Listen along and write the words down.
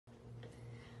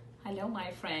Hello,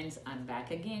 my friends. I'm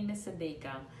back again, Miss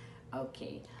Sadeka.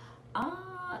 Okay.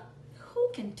 Uh, who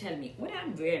can tell me what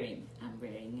I'm wearing? I'm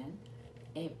wearing an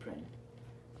apron.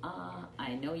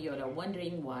 I know you're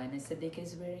wondering why Miss Sadeka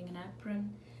is wearing an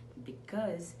apron.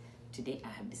 Because today I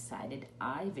have decided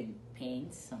I will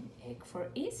paint some egg for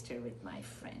Easter with my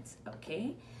friends.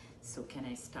 Okay. So can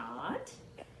I start?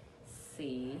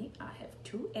 See, I have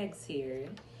two eggs here.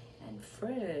 And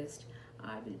first,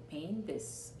 I will paint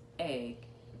this egg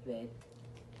with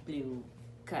blue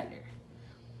color.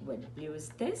 What blue is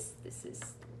this? This is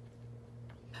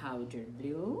powder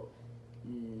blue.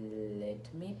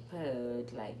 Let me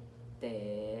put like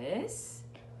this.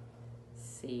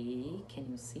 See, can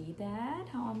you see that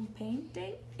how I'm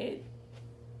painting? It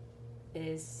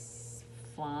is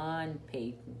fun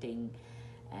painting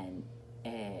an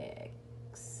egg.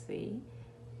 See?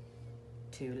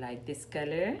 Do you like this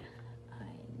color? I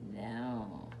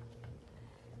know.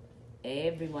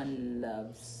 Everyone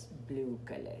loves blue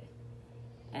color.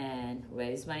 And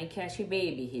where's my Cashy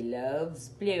baby? He loves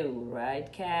blue,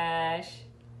 right, Cash?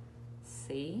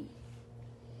 See?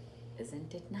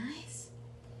 Isn't it nice?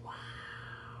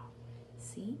 Wow.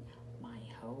 See? My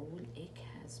whole egg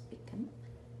has become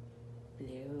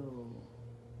blue.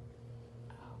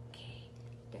 Okay.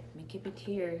 Let me keep it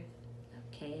here.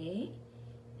 Okay.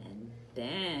 And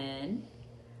then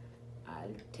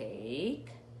I'll take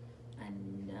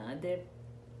another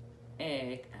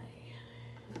egg.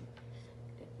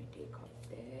 Let me take off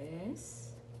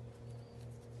this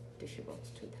tissue box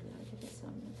to the largest.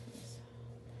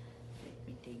 Let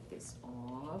me take this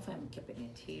off. I'm keeping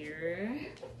it here,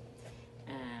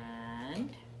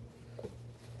 and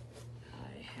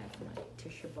I have my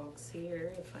tissue box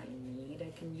here. If I need,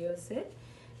 I can use it.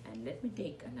 And let me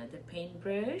take another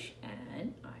paintbrush,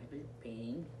 and I will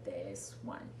paint this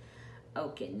one.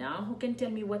 Okay, now who can tell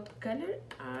me what color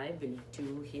I will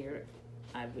do here?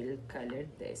 I will color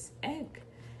this egg.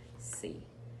 See,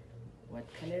 what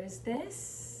color is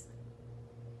this?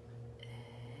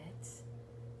 It's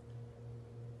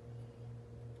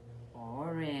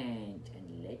orange.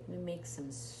 And let me make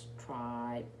some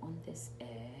stripe on this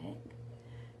egg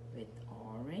with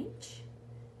orange.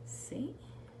 See?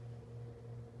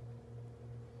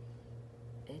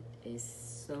 It is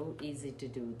so easy to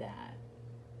do that.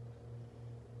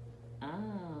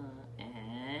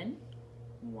 And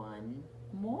one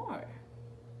more.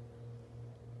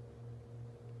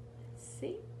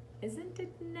 See, isn't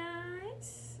it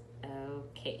nice?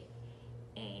 Okay,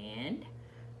 and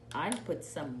I'll put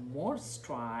some more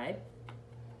stripe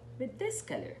with this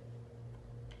color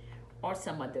or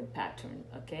some other pattern,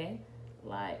 okay?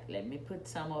 Like, let me put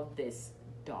some of this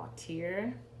dot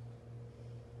here.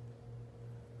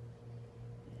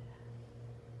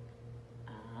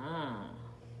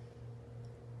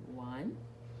 One,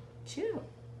 two.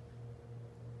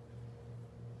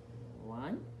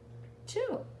 One,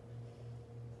 two.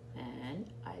 And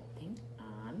I think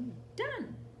I'm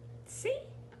done. See?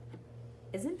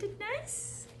 Isn't it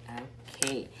nice?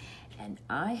 Okay. And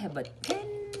I have a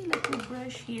thin little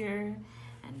brush here.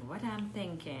 And what I'm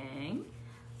thinking,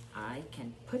 I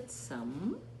can put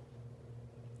some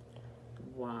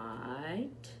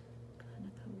white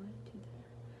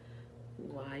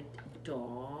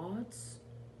dots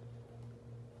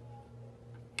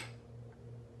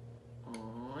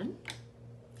on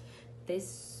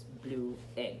this blue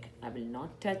egg. I will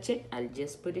not touch it. I'll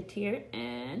just put it here,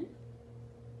 and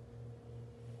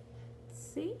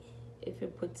see, if you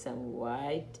put some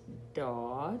white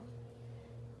dot,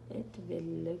 it will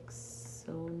look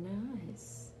so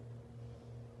nice.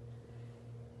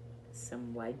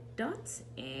 Some white dots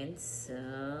and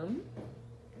some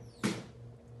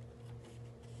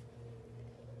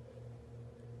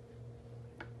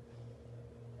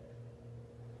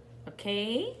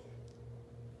okay.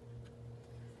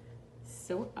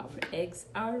 So our eggs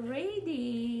are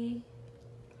ready.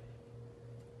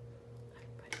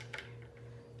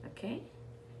 Okay,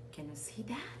 can you see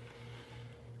that?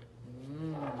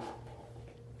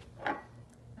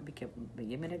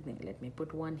 Let me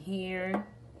put one here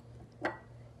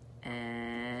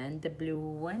and the blue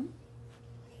one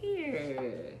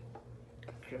here.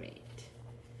 Great.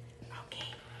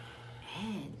 Okay,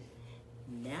 and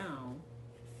now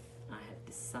I have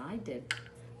decided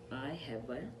I have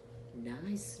a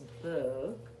nice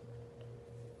book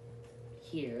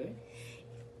here,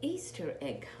 Easter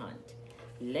Egg Hunt.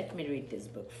 Let me read this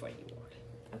book for you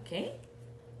all, okay?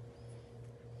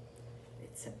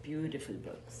 It's a beautiful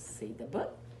book. See the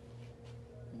book?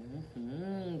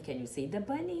 Can you see the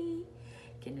bunny?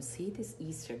 Can you see this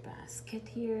Easter basket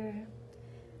here?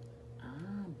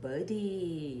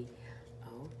 Buddy.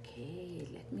 Okay,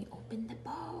 let me open the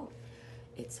book.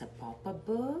 It's a pop-up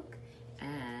book.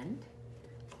 And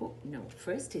oh no,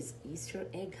 first is Easter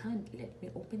egg hunt. Let me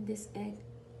open this egg.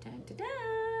 Dun, dun,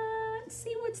 dun.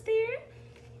 See what's there?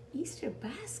 Easter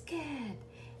basket.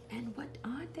 And what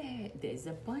are there? There's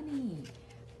a bunny.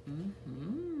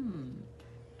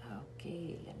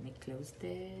 Okay, let me close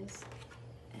this.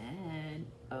 And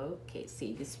okay,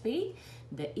 see this way?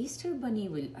 The Easter bunny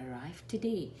will arrive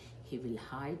today. He will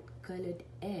hide colored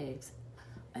eggs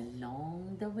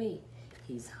along the way.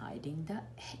 He's hiding the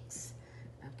eggs.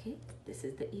 Okay, this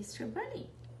is the Easter bunny.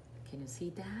 Can you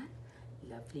see that?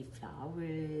 Lovely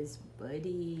flowers,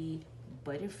 buddy,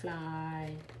 butterfly,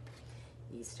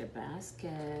 Easter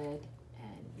basket.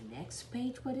 And next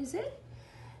page, what is it?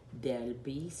 There'll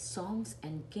be songs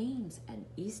and games and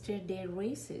Easter day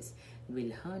races.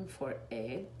 We'll hunt for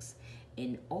eggs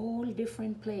in all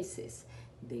different places.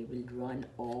 They will run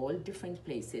all different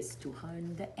places to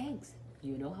hunt the eggs.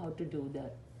 You know how to do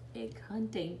the egg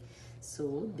hunting,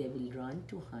 so they will run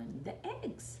to hunt the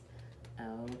eggs.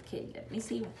 Okay, let me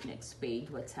see next page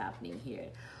what's happening here.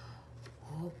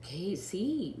 Okay,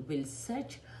 see, we'll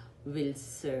search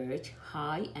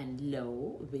high and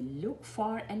low, we'll look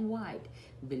far and wide,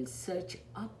 we'll search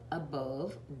up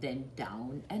above, then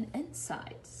down and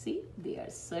inside. See, they are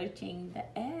searching the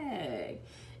egg.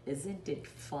 Isn't it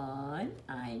fun?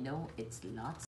 I know it's lots